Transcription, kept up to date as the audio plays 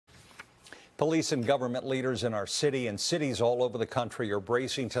Police and government leaders in our city and cities all over the country are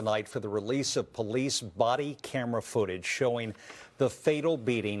bracing tonight for the release of police body camera footage showing the fatal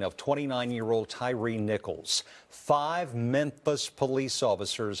beating of 29-year-old Tyree Nichols. 5 Memphis police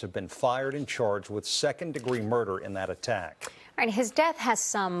officers have been fired and charged with second-degree murder in that attack. And his death has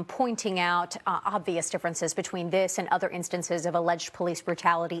some pointing out obvious differences between this and other instances of alleged police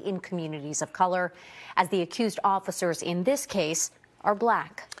brutality in communities of color, as the accused officers in this case are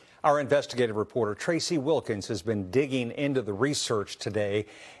black. Our investigative reporter Tracee Wilkins has been digging into the research today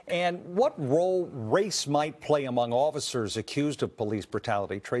and what role race might play among officers accused of police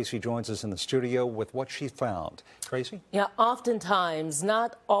brutality. Tracee joins us in the studio with what she found. Tracee? Yeah, oftentimes,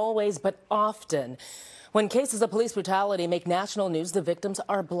 not always, but often, when cases of police brutality make national news, the victims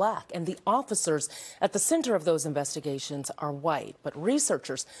are black, and the officers at the center of those investigations are white. But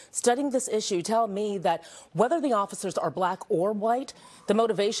researchers studying this issue tell me that whether the officers are black or white, the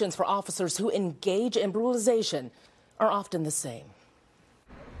motivations for officers who engage in brutalization are often the same.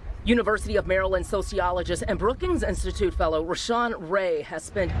 University of Maryland sociologist and Brookings Institute fellow Rashawn Ray has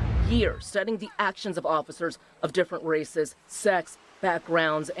spent years studying the actions of officers of different races, sex,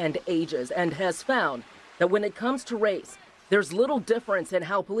 backgrounds, and ages, and has found that when it comes to race, there's little difference in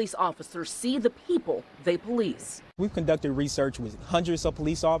how police officers see the people they police. We've conducted research with hundreds of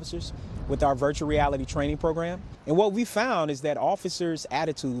police officers with our virtual reality training program. And what we found is that officers'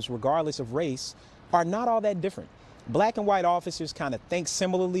 attitudes, regardless of race, are not all that different. Black and white officers kind of think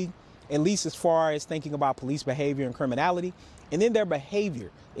similarly, at least as far as thinking about police behavior and criminality. And then their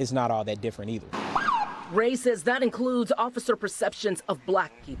behavior is not all that different either. Ray says that includes officer perceptions of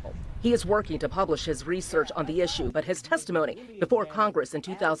black people. He is working to publish his research on the issue, but his testimony before Congress in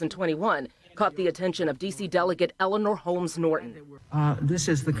 2021 caught the attention of D.C. Delegate Eleanor Holmes Norton. This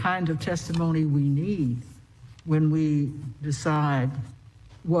is the kind of testimony we need when we decide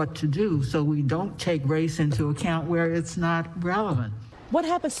what to do, so we don't take race into account where it's not relevant. What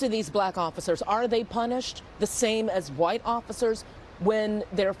happens to these black officers? Are they punished the same as white officers when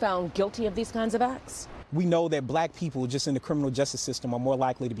they're found guilty of these kinds of acts? We know that black people just in the criminal justice system are more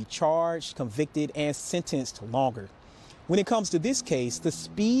likely to be charged, convicted, and sentenced longer. When it comes to this case, the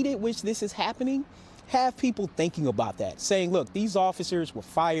speed at which this is happening have people thinking about that, saying, look, these officers were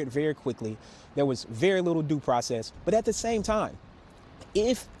fired very quickly. There was very little due process. But at the same time,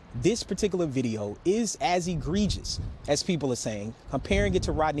 if this particular video is as egregious as people are saying, comparing it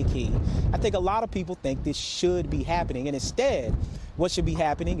to Rodney King, I think a lot of people think this should be happening. And instead, what should be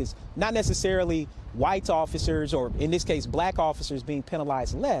happening is not necessarily white officers, or in this case, black officers being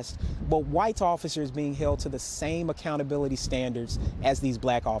penalized less, but white officers being held to the same accountability standards as these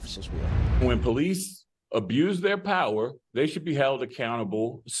black officers will. When police abuse their power, they should be held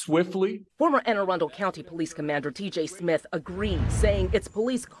accountable swiftly. Former Anne Arundel County Police Commander T.J. Smith agrees, saying it's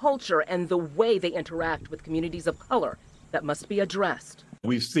police culture and the way they interact with communities of color that must be addressed.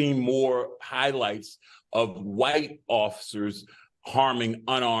 We've seen more highlights of white officers harming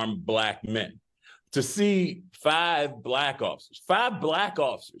unarmed black men. To see 5 black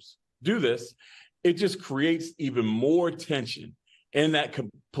officers do this, it just creates even more tension in that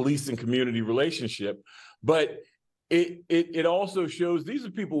police and community relationship. But it also shows these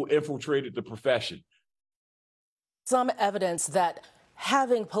are people who infiltrated the profession. Some evidence that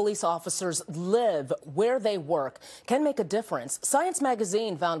having police officers live where they work can make a difference. Science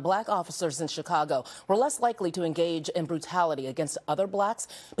magazine found black officers in Chicago were less likely to engage in brutality against other blacks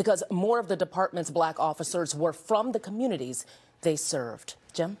because more of the department's black officers were from the communities they served.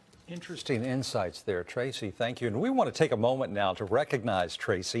 Jim? Interesting insights there, Tracee. Thank you. And we want to take a moment now to recognize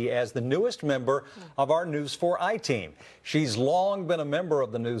Tracee as the newest member of our News 4 I-Team. She's long been a member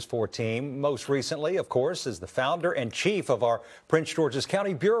of the News 4 team, most recently, of course, as the founder and chief of our Prince George's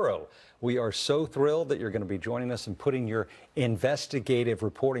County Bureau. We are so thrilled that you're going to be joining us and putting your investigative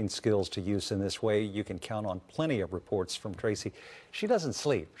reporting skills to use in this way. You can count on plenty of reports from Tracee. She doesn't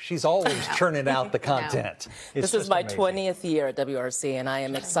sleep. She's always churning out the content. This is my 20th year at WRC, and I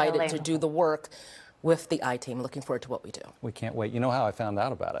am excited to do the work with the I-Team. Looking forward to what we do. We can't wait. You know how I found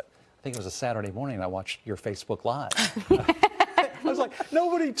out about it? I think it was a Saturday morning. I watched your Facebook Live. I was like,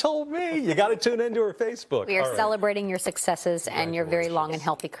 nobody told me. You got to tune into her Facebook. We are celebrating your successes and your very long and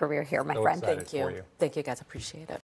healthy career here, my friend. Thank you. Thank you, guys. Appreciate it.